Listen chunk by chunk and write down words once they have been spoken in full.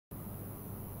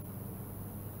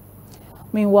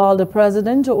Meanwhile, the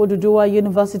president of Oduduwa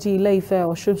University Ile-Ife,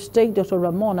 Osun State, Dr.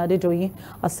 Ramon Adedoyin,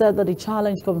 has said that the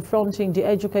challenge confronting the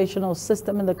educational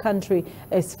system in the country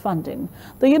is funding.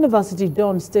 The university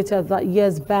don stated that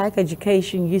years back,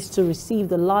 education used to receive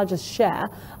the largest share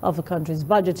of the country's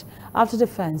budget after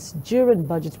defense during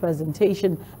budget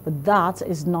presentation, but that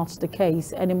is not the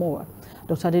case anymore.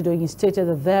 Dr. Adedoyin stated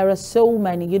that there are so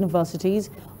many universities,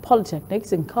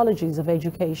 polytechnics and colleges of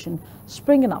education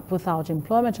springing up without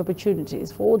employment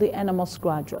opportunities for the NMOS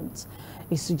graduates.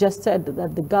 He suggested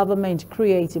that the government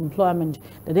create employment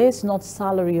that is not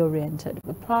salary-oriented,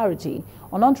 with priority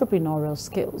on entrepreneurial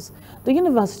skills. The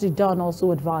university don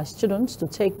also advised students to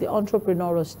take the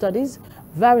entrepreneurial studies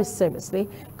very seriously,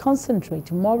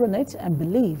 concentrate more on it, and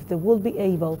believe they will be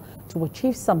able to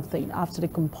achieve something after the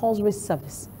compulsory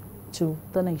service to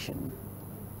the nation.